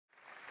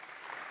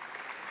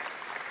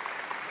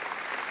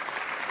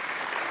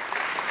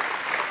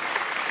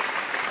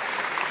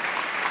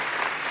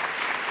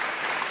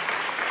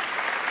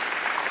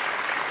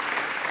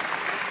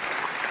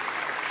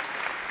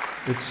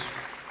It's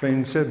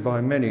been said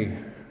by many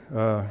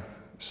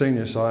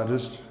senior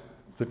scientists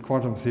that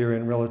quantum theory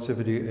and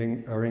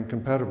relativity are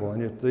incompatible,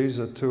 and yet these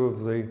are two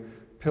of the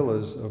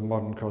pillars of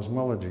modern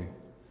cosmology.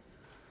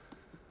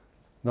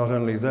 Not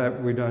only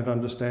that, we don't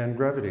understand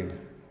gravity,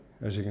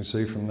 as you can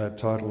see from that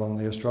title on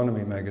the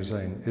astronomy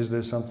magazine. Is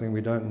there something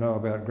we don't know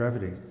about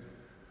gravity?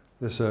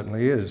 There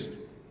certainly is.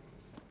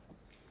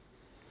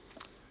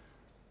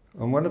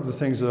 And one of the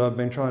things that I've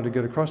been trying to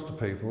get across to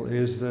people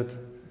is that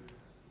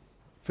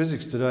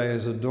physics today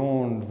is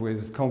adorned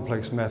with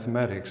complex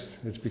mathematics.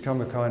 It's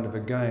become a kind of a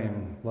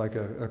game, like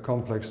a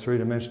complex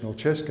three-dimensional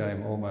chess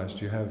game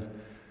almost. You have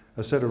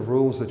a set of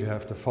rules that you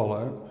have to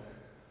follow,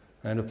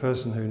 and a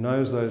person who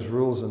knows those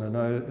rules and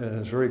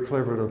is very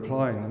clever at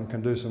applying them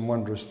can do some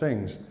wondrous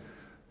things.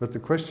 But the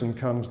question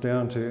comes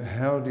down to,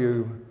 how do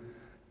you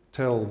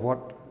tell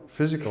what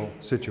physical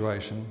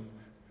situation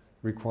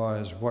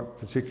requires what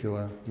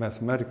particular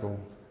mathematical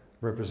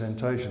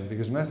representation?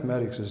 Because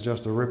mathematics is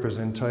just a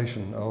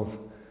representation of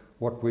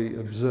what we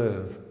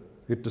observe.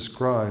 It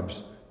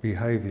describes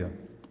behaviour.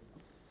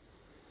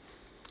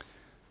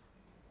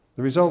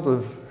 The result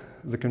of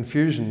the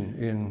confusion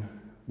in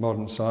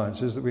modern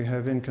science is that we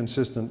have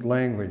inconsistent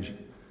language,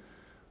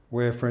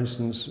 where, for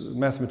instance,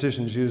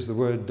 mathematicians use the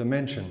word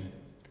dimension.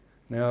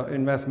 Now,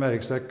 in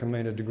mathematics, that can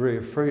mean a degree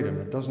of freedom.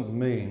 It doesn't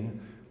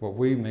mean what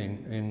we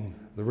mean in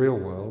the real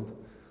world,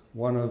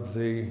 one of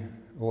the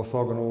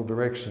orthogonal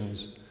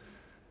directions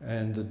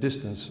and the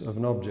distance of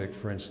an object,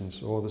 for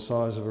instance, or the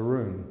size of a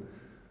room,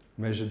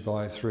 measured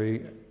by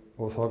 3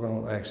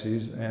 orthogonal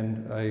axes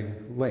and a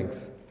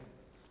length.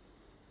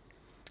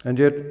 And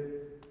yet,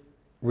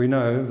 we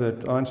know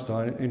that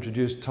Einstein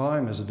introduced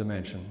time as a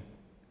dimension,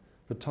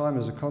 but time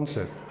is a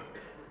concept.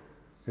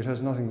 It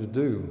has nothing to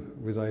do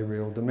with a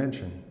real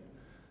dimension.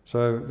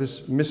 So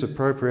this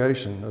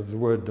misappropriation of the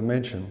word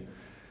dimension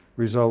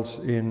results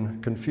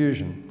in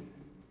confusion.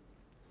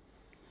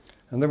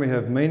 And then we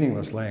have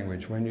meaningless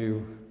language. When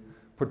you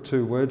put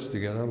two words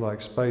together,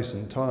 like space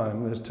and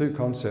time, there's two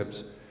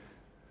concepts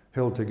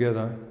held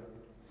together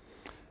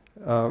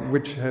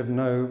which have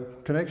no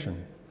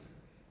connection,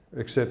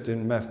 except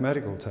in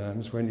mathematical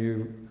terms, when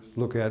you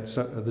look at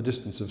the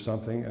distance of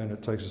something and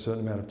it takes a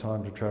certain amount of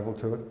time to travel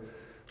to it,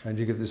 and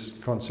you get this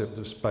concept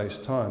of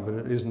space-time, but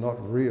it is not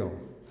real.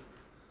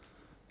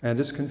 And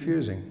it's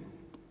confusing.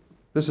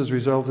 This has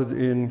resulted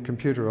in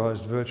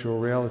computerized virtual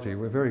reality.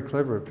 We're very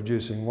clever at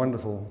producing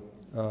wonderful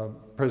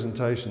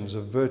presentations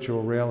of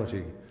virtual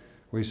reality.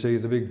 We see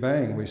the Big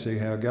Bang, we see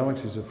how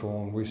galaxies are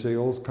formed, we see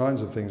all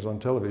kinds of things on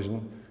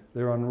television.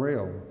 They're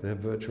unreal, they're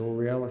virtual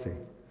reality.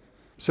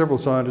 Several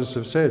scientists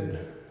have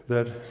said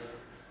that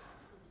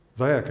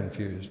they are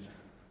confused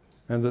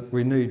and that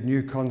we need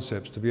new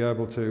concepts to be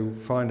able to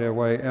find our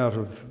way out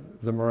of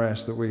the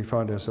morass that we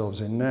find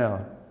ourselves in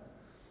now.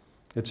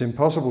 It's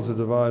impossible to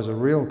devise a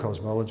real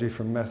cosmology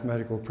from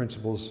mathematical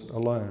principles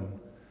alone.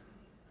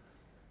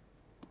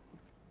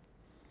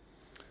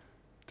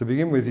 To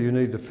begin with, you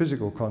need the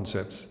physical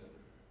concepts,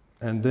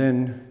 and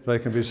then they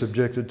can be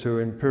subjected to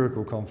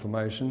empirical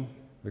confirmation,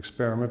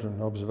 experiment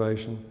and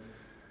observation,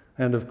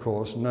 and of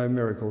course, no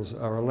miracles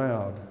are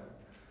allowed.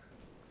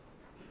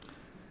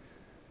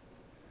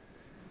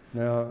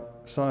 Now,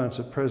 science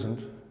at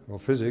present, or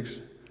physics,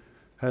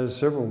 has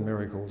several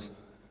miracles.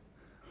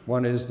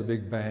 One is the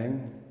Big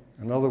Bang,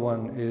 another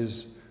one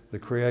is the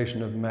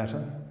creation of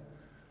matter,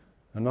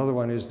 another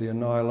one is the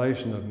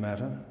annihilation of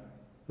matter.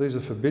 These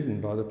are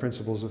forbidden by the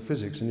principles of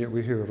physics, and yet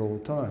we hear it all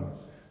the time.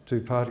 Two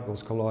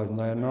particles collide and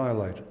they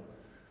annihilate.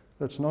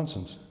 That's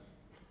nonsense,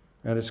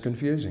 and it's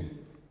confusing.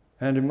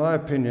 And in my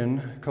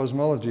opinion,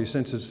 cosmology,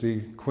 since it's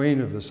the queen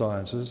of the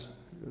sciences,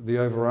 the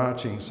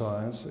overarching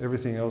science,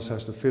 everything else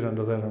has to fit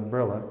under that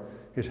umbrella,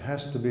 it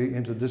has to be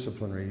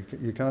interdisciplinary.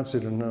 You can't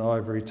sit in an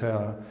ivory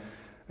tower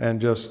and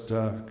just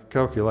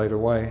calculate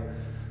away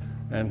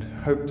and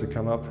hope to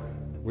come up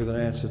with an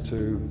answer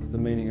to the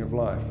meaning of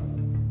life.